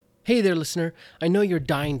Hey there, listener. I know you're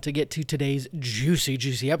dying to get to today's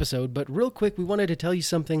juicy episode, but real quick, we wanted to tell you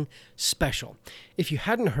something special. If you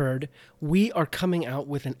hadn't heard, we are coming out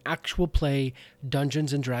with an actual play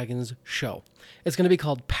Dungeons & Dragons show. It's going to be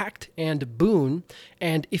called Pact and Boon,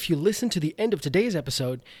 and if you listen to the end of today's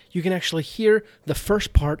episode, you can actually hear the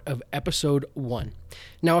first part of episode 1.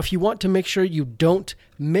 Now, if you want to make sure you don't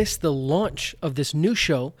miss the launch of this new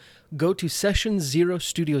show, go to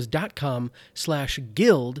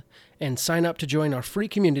sessionzerostudios.com/guild and sign up to join our free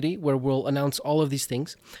community where we'll announce all of these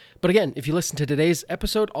things. But again, if you listen to today's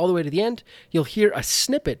episode all the way to the end, you'll hear a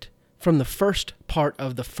snippet from the first part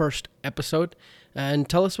of the first episode and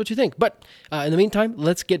tell us what you think. But in the meantime,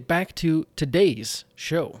 let's get back to today's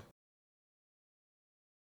show.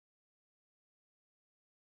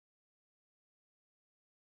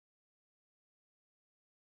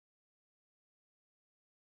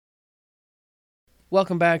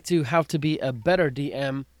 Welcome back to How to Be a Better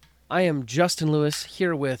DM. I am Justin Lewis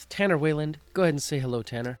here with Tanner Wayland. Go ahead and say hello,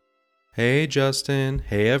 Tanner. Hey, Justin.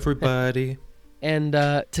 Hey, everybody. And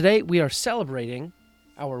today we are celebrating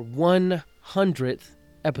our 100th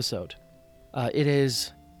episode. It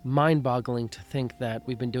is mind-boggling to think that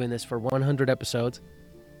we've been doing this for 100 episodes.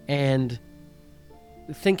 And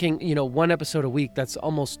thinking, one episode a week, that's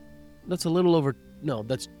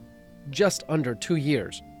just under 2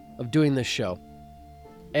 years of doing this show.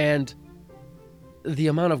 And the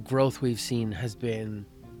amount of growth we've seen has been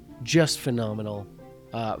just phenomenal.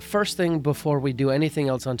 First thing, before we do anything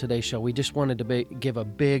else on today's show, we just wanted to give a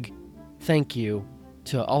big thank you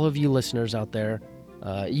to all of you listeners out there,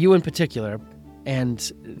 you in particular,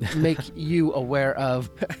 and make you aware of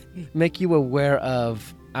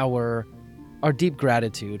our deep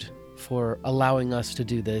gratitude for allowing us to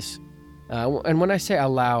do this. And when I say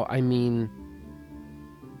allow, I mean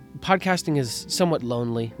podcasting is somewhat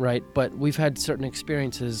lonely, right? But we've had certain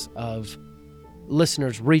experiences of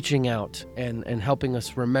listeners reaching out and helping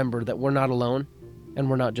us remember that we're not alone and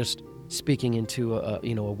we're not just speaking into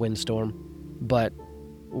a windstorm, but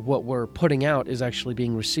what we're putting out is actually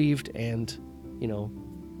being received, and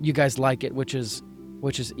you guys like it, which is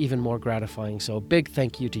even more gratifying. So big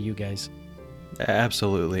thank you to you guys.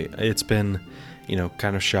 Absolutely. It's been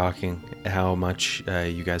kind of shocking how much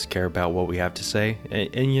you guys care about what we have to say.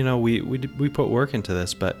 And we put work into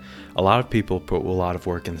this, but a lot of people put a lot of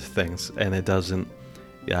work into things, and it doesn't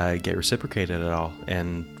get reciprocated at all.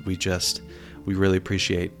 And we really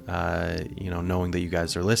appreciate, knowing that you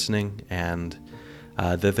guys are listening, and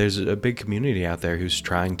that there's a big community out there who's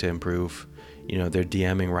trying to improve, their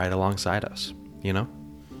DMing right alongside us,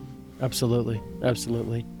 Absolutely.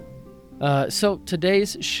 So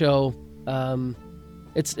today's show,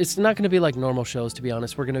 it's not going to be like normal shows, to be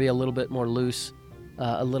honest. We're going to be a little bit more loose,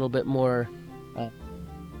 a little bit more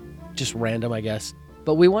just random, I guess.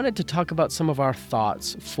 But we wanted to talk about some of our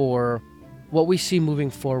thoughts for what we see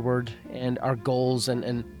moving forward and our goals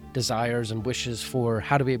and desires and wishes for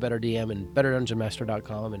How to Be a Better DM and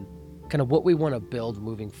BetterDungeonMaster.com and kind of what we want to build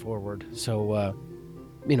moving forward. So,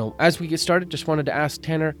 as we get started, just wanted to ask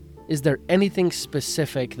Tanner, is there anything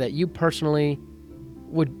specific that you personally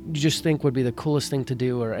would just think would be the coolest thing to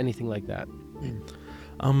do, or anything like that?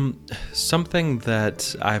 Something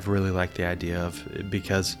that I've really liked the idea of,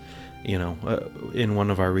 because, in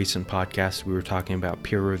one of our recent podcasts, we were talking about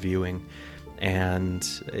peer reviewing, and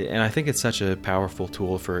I think it's such a powerful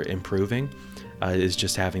tool for improving, is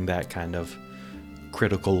just having that kind of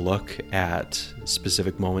critical look at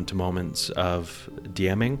specific moment-to-moments of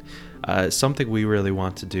DMing. Something we really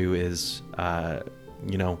want to do is,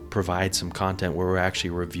 provide some content where we're actually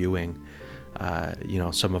reviewing,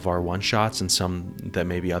 some of our one-shots and some that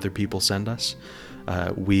maybe other people send us. I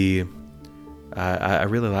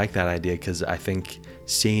really like that idea, because I think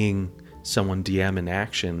seeing someone DM in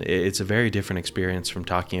action, it's a very different experience from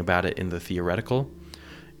talking about it in the theoretical,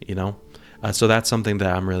 So that's something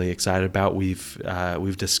that I'm really excited about. We've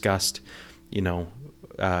discussed, this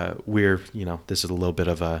is a little bit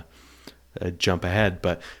of a jump ahead,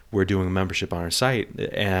 but we're doing a membership on our site,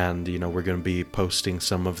 and we're going to be posting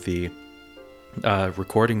some of the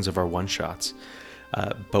recordings of our one shots,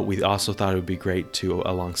 but we also thought it would be great to,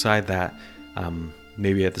 alongside that,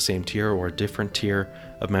 maybe at the same tier or a different tier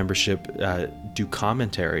of membership, do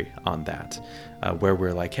commentary on that, where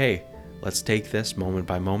we're like, hey, let's take this moment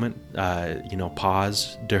by moment,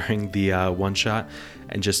 pause during the one shot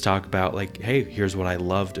and just talk about, like, hey, here's what I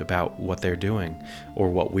loved about what they're doing, or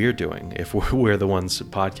what we're doing if we're the ones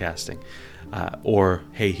podcasting. Or,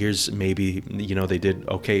 hey, here's maybe, they did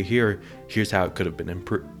okay here, here's how it could have been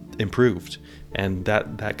improved. And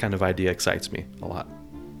that kind of idea excites me a lot.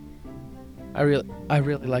 I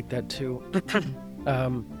really like that too.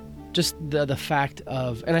 just the fact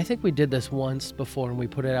of, and I think we did this once before and we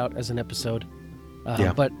put it out as an episode,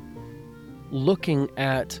 but looking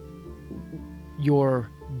at your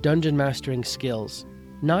dungeon mastering skills,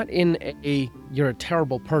 not in a you're a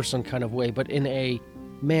terrible person kind of way, but in a,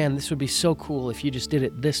 man, this would be so cool if you just did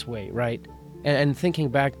it this way, right? And thinking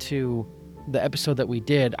back to the episode that we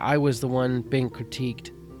did, I was the one being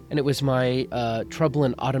critiqued, and it was my Trouble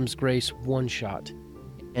in Autumn's Grace one-shot.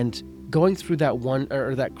 And going through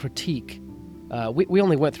that critique, we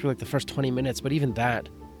only went through like the first 20 minutes, but even that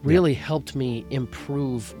really helped me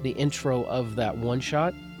improve the intro of that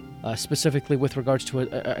one-shot, specifically with regards to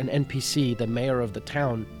an NPC, the mayor of the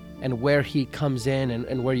town, and where he comes in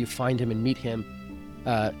and where you find him and meet him.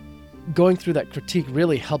 Going through that critique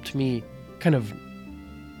really helped me kind of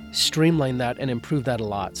streamline that and improve that a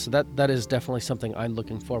lot. So that is definitely something I'm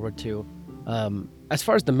looking forward to. As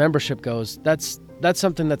far as the membership goes, that's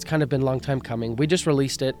something that's kind of been a long time coming. We just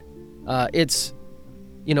released it. It's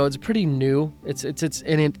pretty new. It's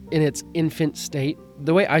in its infant state.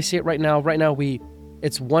 The way I see it right now,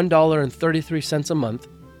 it's $1.33 a month.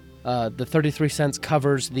 The 33 cents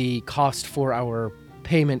covers the cost for our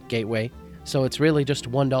payment gateway. So it's really just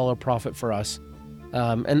 $1 profit for us.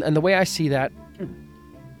 And the way I see that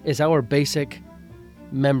is our basic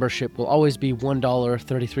membership will always be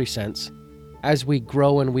 $1.33. As we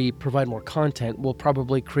grow and we provide more content, we'll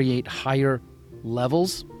probably create higher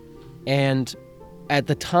levels. And at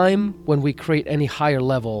the time when we create any higher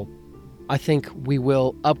level, I think we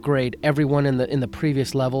will upgrade everyone in the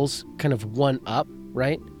previous levels, kind of one up,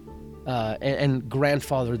 right? And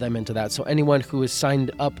grandfather them into that. So anyone who is signed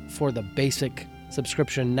up for the basic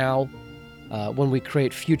subscription now, when we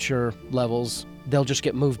create future levels, they'll just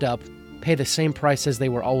get moved up, pay the same price as they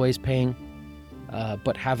were always paying,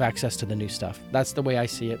 but have access to the new stuff. That's the way I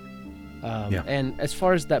see it. And as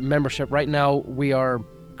far as that membership, right now we are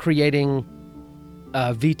creating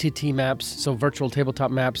VTT maps, so virtual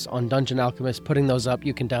tabletop maps on Dungeon Alchemist, putting those up.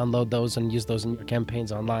 You can download those and use those in your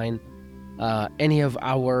campaigns online. Any of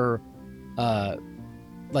our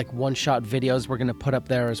one-shot videos we're going to put up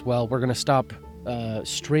there as well. We're going to stop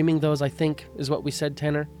streaming those, I think, is what we said,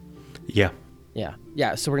 Tanner? Yeah.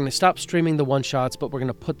 So we're going to stop streaming the one-shots, but we're going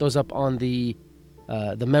to put those up on the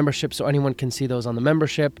membership so anyone can see those on the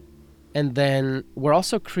membership. And then we're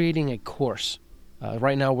also creating a course.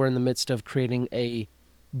 Right now we're in the midst of creating a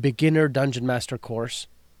beginner Dungeon Master course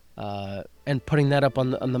and putting that up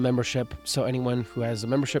on the membership so anyone who has a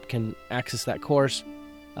membership can access that course.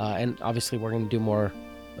 And obviously we're going to do more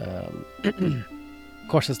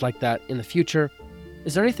courses like that in the future.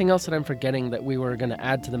 Is there anything else that I'm forgetting that we were going to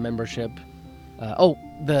add to the membership?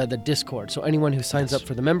 The Discord. So anyone who signs up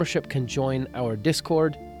for the membership can join our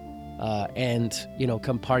Discord and,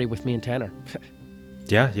 come party with me and Tanner.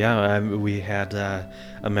 Yeah. We had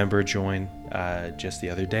a member join just the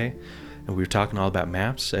other day, and we were talking all about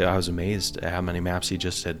maps. I was amazed at how many maps he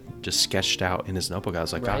just sketched out in his notebook. I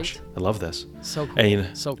was like, gosh, I love this. So cool.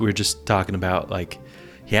 And so cool. We were just talking about,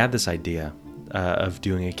 he had this idea of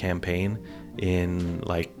doing a campaign in,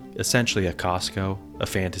 essentially a Costco, a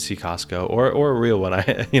fantasy Costco, or a real one,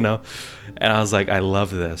 and I was like, I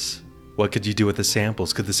love this. What could you do with the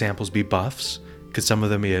samples? Could the samples be buffs? Could some of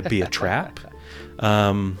them be a trap?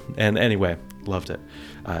 And anyway, loved it.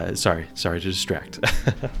 Sorry to distract.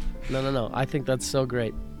 No. I think that's so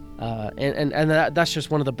great. And that's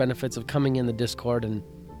just one of the benefits of coming in the Discord and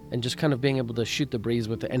just kind of being able to shoot the breeze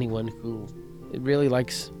with anyone who really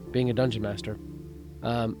likes being a dungeon master.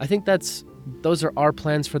 I think those are our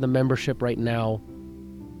plans for the membership right now.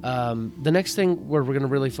 The next thing we're going to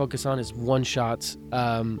really focus on is one-shots.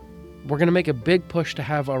 We're going to make a big push to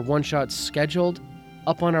have our one-shots scheduled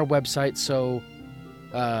up on our website, so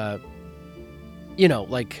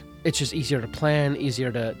it's just easier to plan,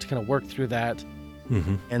 easier to kind of work through that,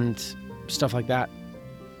 and stuff like that.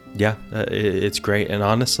 Yeah, it's great. And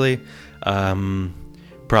honestly,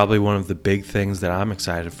 probably one of the big things that I'm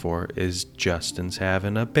excited for is Justin's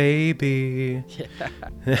having a baby.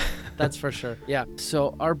 Yeah, that's for sure. Yeah,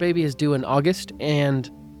 so our baby is due in August, and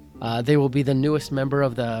they will be the newest member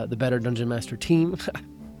of the Better Dungeon Master team.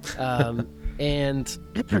 And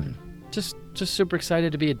just super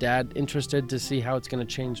excited to be a dad, interested to see how it's going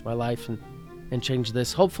to change my life and change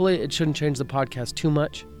this. Hopefully it shouldn't change the podcast too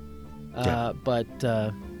much, but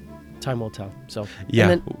time will tell. So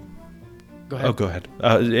yeah. Go ahead. Oh, go ahead.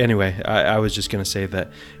 Anyway, I was just going to say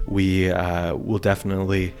that we will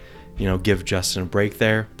definitely, give Justin a break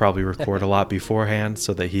there, probably record a lot beforehand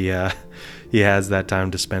so that he has that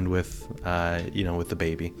time to spend with the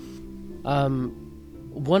baby.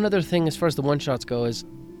 One other thing as far as the one-shots go is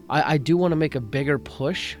I do want to make a bigger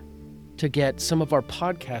push to get some of our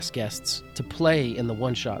podcast guests to play in the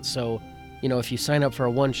one-shot. So, if you sign up for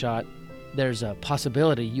a one-shot, there's a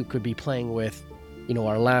possibility you could be playing with,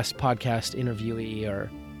 our last podcast interviewee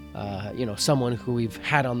or, someone who we've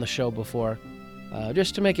had on the show before,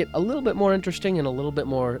 just to make it a little bit more interesting and a little bit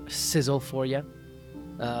more sizzle for you.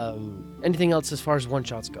 Anything else as far as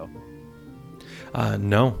one-shots go?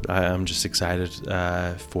 No, I'm just excited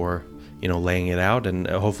for, laying it out, and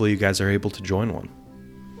hopefully you guys are able to join one.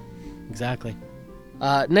 Exactly.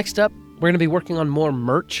 Next up, we're going to be working on more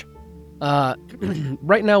merch.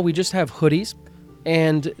 Right now, we just have hoodies,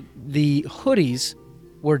 and the hoodies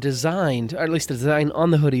were designed, or at least the design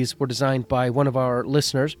on the hoodies were designed by one of our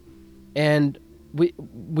listeners, and we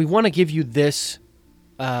want to give you this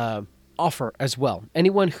offer as well.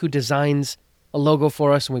 Anyone who designs a logo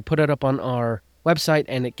for us and we put it up on our website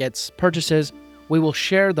and it gets purchases, we will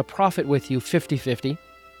share the profit with you 50-50.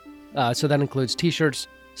 So that includes t-shirts,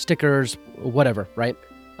 stickers, whatever, right?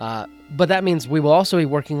 But that means we will also be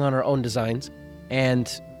working on our own designs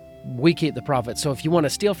and we keep the profit. So if you want to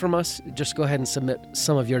steal from us, just go ahead and submit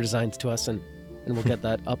some of your designs to us and we'll get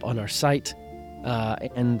that up on our site.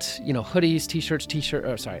 And, hoodies, t-shirts,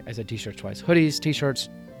 I said t-shirts twice. Hoodies, t-shirts,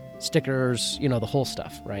 stickers, the whole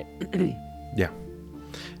stuff, right?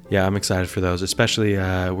 Yeah, I'm excited for those. Especially,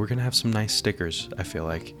 we're going to have some nice stickers, I feel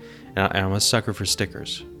like. And I'm a sucker for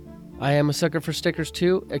stickers. I am a sucker for stickers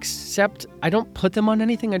too, except I don't put them on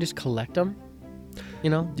anything. I just collect them,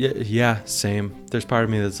 Yeah, same. There's part of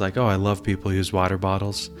me that's like, oh, I love people who use water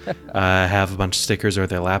bottles, have a bunch of stickers or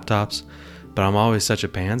their laptops. But I'm always such a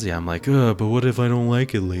pansy. I'm like, but what if I don't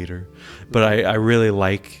like it later? But I really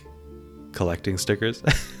like collecting stickers.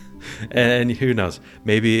 And who knows?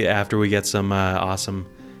 Maybe after we get some awesome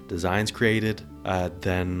designs created,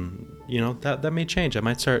 then that may change. I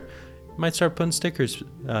might start putting stickers,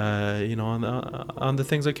 on the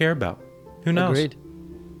things I care about. Who knows? Agreed.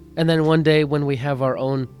 And then one day when we have our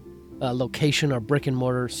own location, our brick and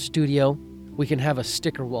mortar studio, we can have a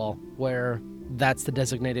sticker wall where that's the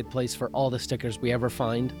designated place for all the stickers we ever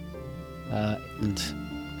find, and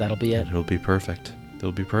that'll be it. It'll be perfect.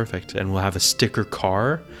 And we'll have a sticker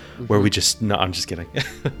car where we just... No, I'm just kidding.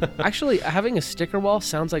 Actually, having a sticker wall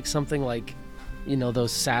sounds like something like,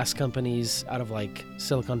 those SaaS companies out of like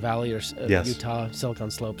Silicon Valley or Yes. Utah, Silicon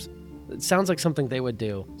Slopes. It sounds like something they would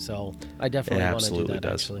do. So I definitely want to do that,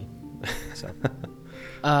 does. actually.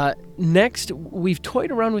 So, next, we've toyed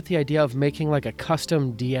around with the idea of making like a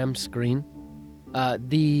custom DM screen.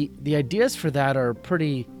 The ideas for that are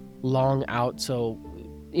pretty long out, so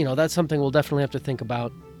that's something we'll definitely have to think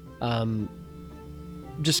about.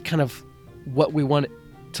 Just kind of what we want it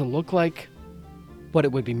to look like, what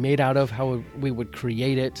it would be made out of, how we would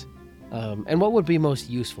create it, and what would be most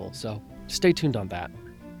useful. So stay tuned on that.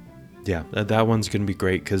 Yeah, that one's going to be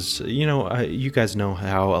great because, you guys know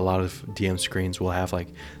how a lot of DM screens will have like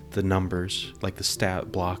the numbers, like the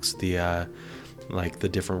stat blocks, the like the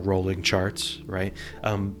different rolling charts, right?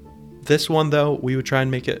 This one, though, we would try and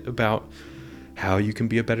make it about how you can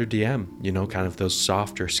be a better DM, kind of those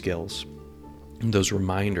softer skills, those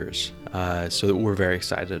reminders. So we're very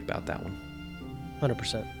excited about that one.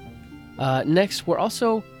 100%. Next, we're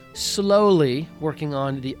also slowly working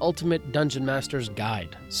on the Ultimate Dungeon Master's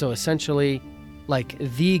Guide. So essentially, like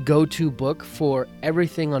the go-to book for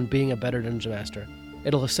everything on being a better Dungeon Master.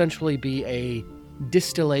 It'll essentially be a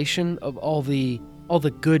distillation of all the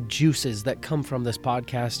good juices that come from this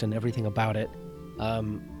podcast and everything about it.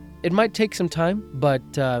 It might take some time, but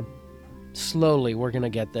slowly we're going to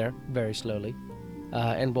get there, very slowly.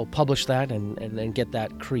 And we'll publish that and get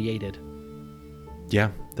that created.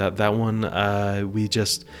 Yeah, that one, we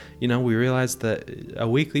just, we realized that a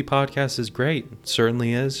weekly podcast is great. It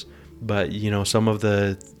certainly is. But, some of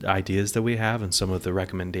the ideas that we have and some of the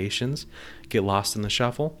recommendations get lost in the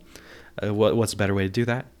shuffle. What's a better way to do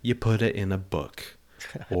that? You put it in a book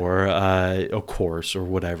or a course or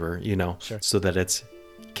whatever, Sure. So that it's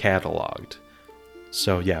cataloged.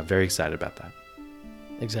 So, yeah, very excited about that.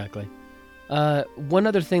 Exactly. One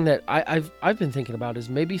other thing that I've been thinking about is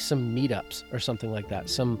maybe some meetups or something like that.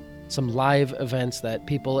 Some live events that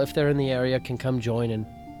people, if they're in the area, can come join and,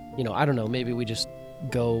 I don't know, maybe we just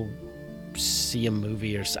go see a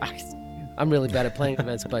movie or something. I'm really bad at playing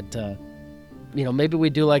events, but, maybe we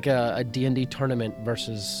do like a D&D tournament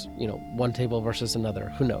versus, one table versus another.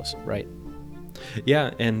 Who knows, right?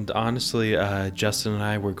 Yeah, and honestly, Justin and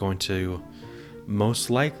I were going to most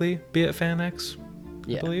likely be at FanX,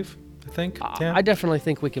 I believe. I think. Yeah. I definitely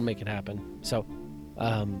think we can make it happen. So,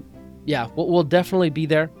 we'll definitely be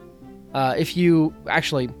there.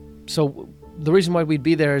 So the reason why we'd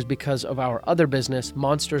be there is because of our other business,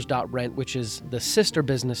 Monsters.rent, which is the sister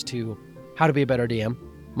business to how to be a better DM.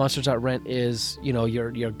 Monsters.rent is,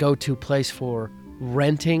 your go-to place for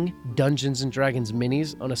renting Dungeons and Dragons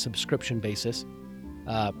minis on a subscription basis.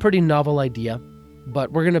 Pretty novel idea,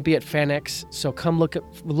 but we're going to be at FanX, so come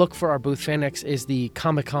look for our booth. FanX is the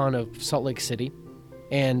Comic-Con of Salt Lake City,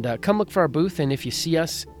 and come look for our booth, and if you see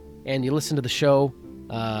us and you listen to the show,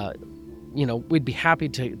 we'd be happy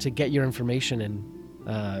to get your information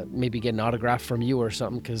and maybe get an autograph from you or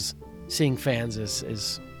something, because seeing fans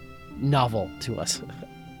is novel to us.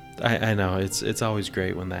 I know, it's always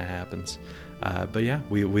great when that happens. But yeah,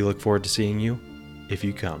 we look forward to seeing you if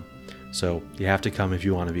you come. So you have to come if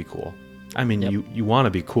you want to be cool. I mean, yep. you want to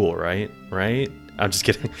be cool, right? Right? I'm just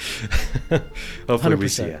kidding. Hopefully 100%. We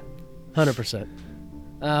see you.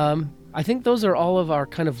 100%. I think those are all of our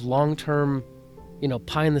kind of long-term,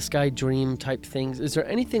 pie in the sky dream type things. Is there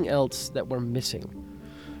anything else that we're missing?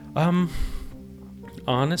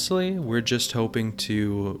 Honestly, we're just hoping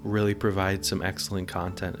to really provide some excellent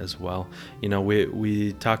content as well.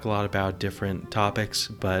 We talk a lot about different topics,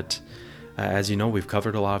 but as you know, we've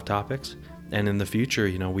covered a lot of topics. And in the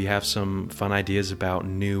future, we have some fun ideas about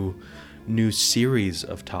new series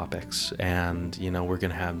of topics. And, we're going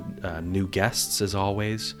to have new guests as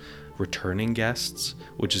always, returning guests,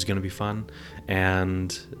 which is going to be fun.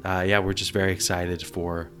 And we're just very excited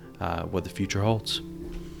for what the future holds.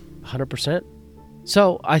 100%.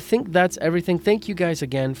 So I think that's everything. Thank you guys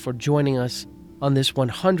again for joining us on this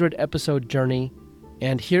 100 episode journey.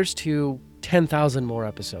 And here's to 10,000 more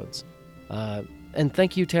episodes. And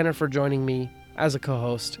thank you, Tanner, for joining me as a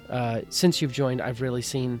co-host. Since you've joined, I've really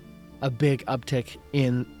seen a big uptick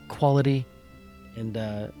in quality. And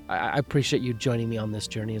I appreciate you joining me on this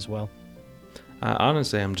journey as well.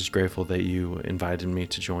 Honestly, I'm just grateful that you invited me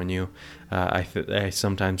to join you. I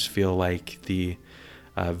sometimes feel like the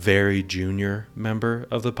very junior member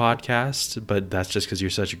of the podcast, but that's just because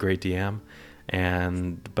you're such a great DM.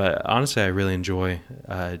 But honestly, I really enjoy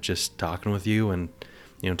just talking with you and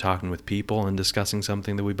talking with people and discussing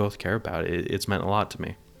something that we both care about. It's meant a lot to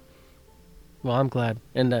me. Well, I'm glad.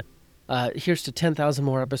 And here's to 10,000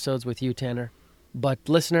 more episodes with you, Tanner. But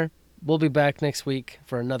listener, we'll be back next week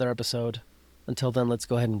for another episode. Until then, let's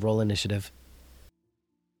go ahead and roll initiative.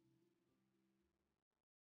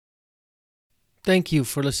 Thank you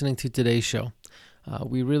for listening to today's show.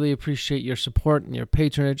 We really appreciate your support and your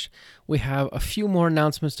patronage. We have a few more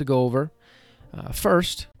announcements to go over.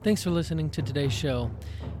 First, thanks for listening to today's show.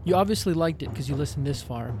 You obviously liked it because you listened this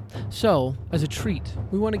far. So, as a treat,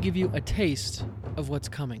 we want to give you a taste of what's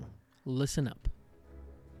coming. Listen up.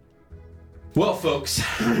 Well, folks,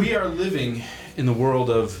 we are living in the world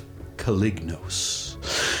of Calignos.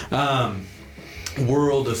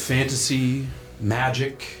 World of fantasy,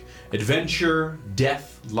 magic, adventure,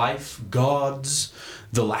 death, life, gods,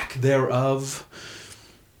 the lack thereof,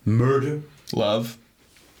 murder, love,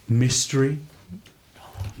 mystery,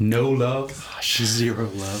 no love, gosh, zero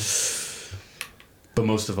love, but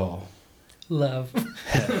most of all, love.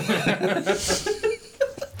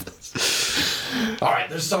 All right,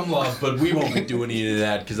 there's some love, but we won't be doing any of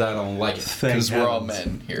that because I don't like it. Because we're all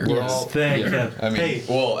men here. We're all thank you. I mean,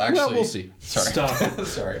 we'll see. Sorry. Stop it.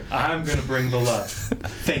 Sorry. I'm gonna bring the love.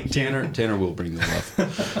 Thank Tanner. Tanner will bring the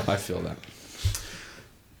love. I feel that.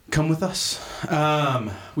 Come with us.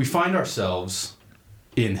 We find ourselves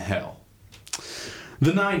in hell.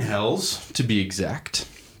 The 9 hells, to be exact.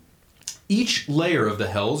 Each layer of the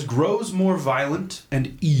hells grows more violent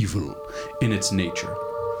and evil in its nature.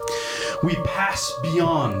 We pass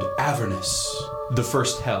beyond Avernus, the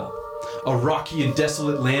first hell, a rocky and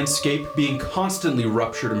desolate landscape being constantly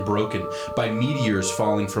ruptured and broken by meteors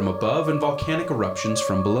falling from above and volcanic eruptions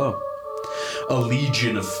from below. A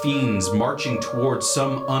legion of fiends marching towards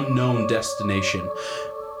some unknown destination,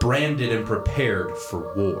 branded and prepared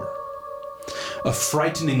for war. A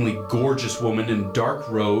frighteningly gorgeous woman in dark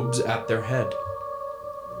robes at their head.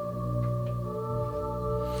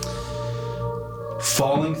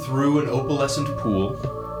 Falling through an opalescent pool,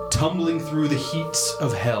 tumbling through the heats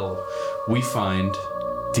of hell, we find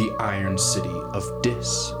the Iron City of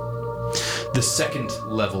Dis, the second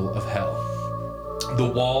level of hell.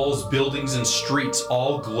 The walls, buildings, and streets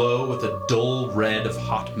all glow with a dull red of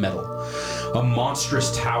hot metal. A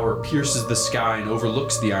monstrous tower pierces the sky and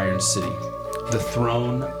overlooks the Iron City, the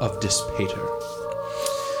throne of Dispater.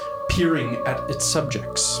 Peering at its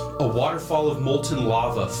subjects, a waterfall of molten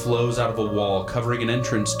lava flows out of a wall covering an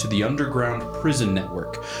entrance to the underground prison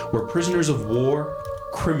network, where prisoners of war,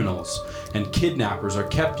 criminals, and kidnappers are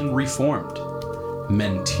kept and reformed.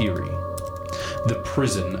 Mentiri, the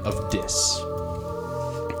prison of Dis.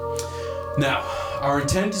 Now, our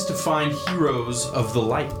intent is to find heroes of the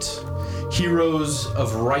light, heroes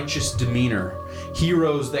of righteous demeanor,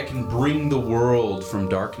 heroes that can bring the world from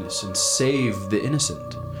darkness and save the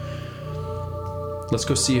innocent. Let's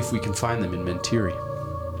go see if we can find them in Mentiri.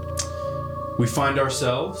 We find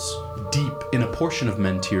ourselves deep in a portion of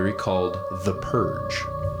Mentiri called the Purge.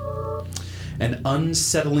 An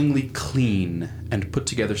unsettlingly clean and put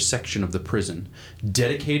together section of the prison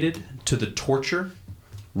dedicated to the torture,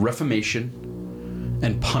 reformation,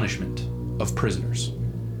 and punishment of prisoners.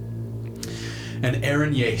 And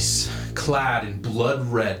Aaron Yace, clad in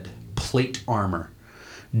blood-red plate armor,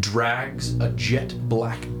 drags a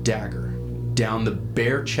jet-black dagger down the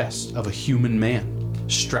bare chest of a human man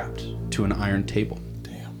strapped to an iron table.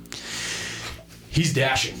 Damn. He's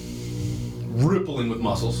dashing, rippling with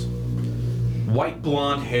muscles. White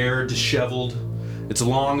blonde hair, disheveled. It's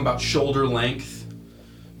long, about shoulder length.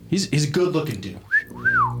 He's a good-looking dude,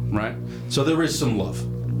 right? So there is some love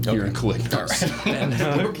here in Calignos. All right.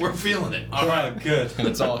 And we're feeling it. All right, good. And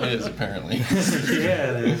it's all his, apparently.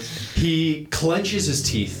 Yeah, it is. He clenches his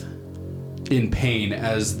teeth in pain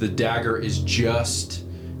as the dagger is just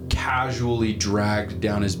casually dragged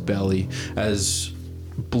down his belly as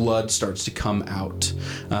blood starts to come out.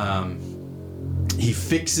 He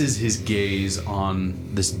fixes his gaze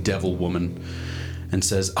on this devil woman and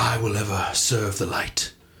says, "I will ever serve the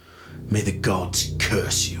light. May the gods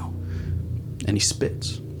curse you." And he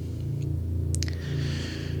spits.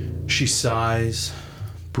 She sighs,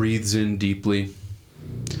 breathes in deeply,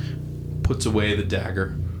 puts away the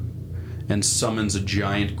dagger, and summons a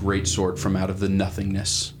giant greatsword from out of the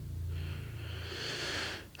nothingness.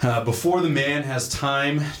 Before the man has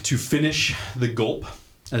time to finish the gulp,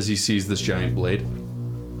 as he sees this giant blade,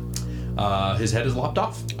 his head is lopped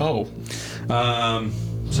off. Oh.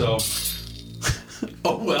 So,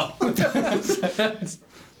 oh well.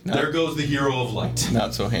 There goes the hero of light.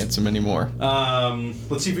 Not so handsome anymore.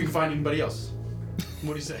 Let's see if we can find anybody else.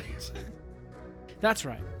 What do you say? That's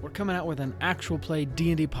right. We're coming out with an actual play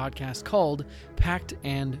D&D podcast called Pact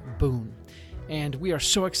and Boon. And we are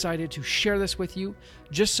so excited to share this with you.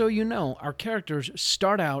 Just so you know, our characters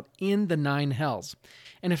start out in the 9 Hells.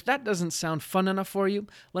 And if that doesn't sound fun enough for you,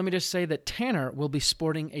 let me just say that Tanner will be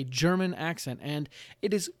sporting a German accent, and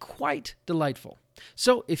it is quite delightful.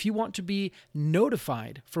 So if you want to be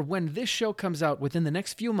notified for when this show comes out within the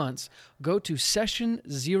next few months, go to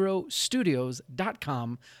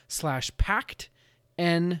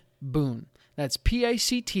sessionzerostudios.com/pactnboon. That's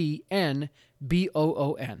PACTNBOON.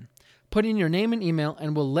 Put in your name and email,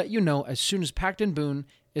 and we'll let you know as soon as Pact and Boon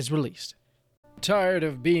is released. Tired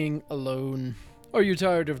of being alone? Are you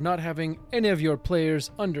tired of not having any of your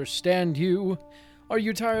players understand you? Are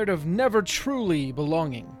you tired of never truly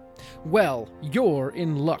belonging? Well, you're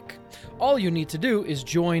in luck. All you need to do is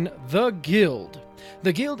join The Guild.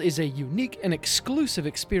 The Guild is a unique and exclusive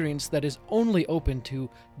experience that is only open to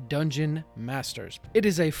Dungeon Masters. It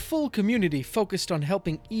is a full community focused on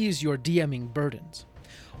helping ease your DMing burdens.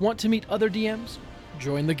 Want to meet other DMs?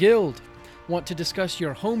 Join The Guild. Want to discuss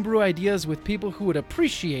your homebrew ideas with people who would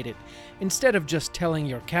appreciate it instead of just telling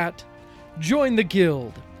your cat? Join The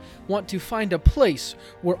Guild. Want to find a place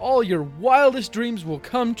where all your wildest dreams will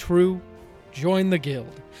come true? Join The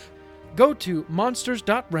Guild. Go to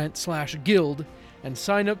monsters.rent/guild and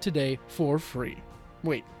sign up today for free.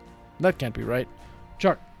 Wait, that can't be right.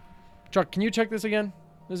 Chuck, can you check this again?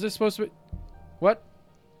 Is this supposed to be... What?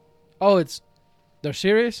 Oh, they're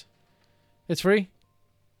serious? It's free?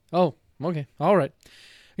 Oh, okay. All right.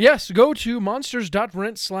 Yes, go to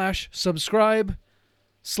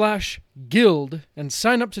monsters.rent/subscribe/guild and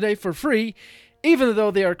sign up today for free, even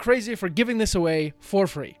though they are crazy for giving this away for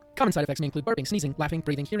free. Common side effects may include burping, sneezing, laughing,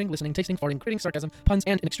 breathing, hearing, listening, tasting, farting, creating sarcasm, puns,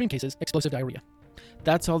 and in extreme cases, explosive diarrhea.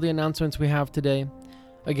 That's all the announcements we have today.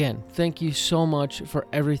 Again, thank you so much for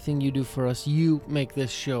everything you do for us. You make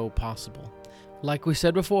this show possible. Like we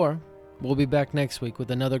said before, we'll be back next week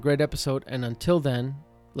with another great episode, and until then,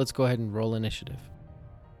 let's go ahead and roll initiative.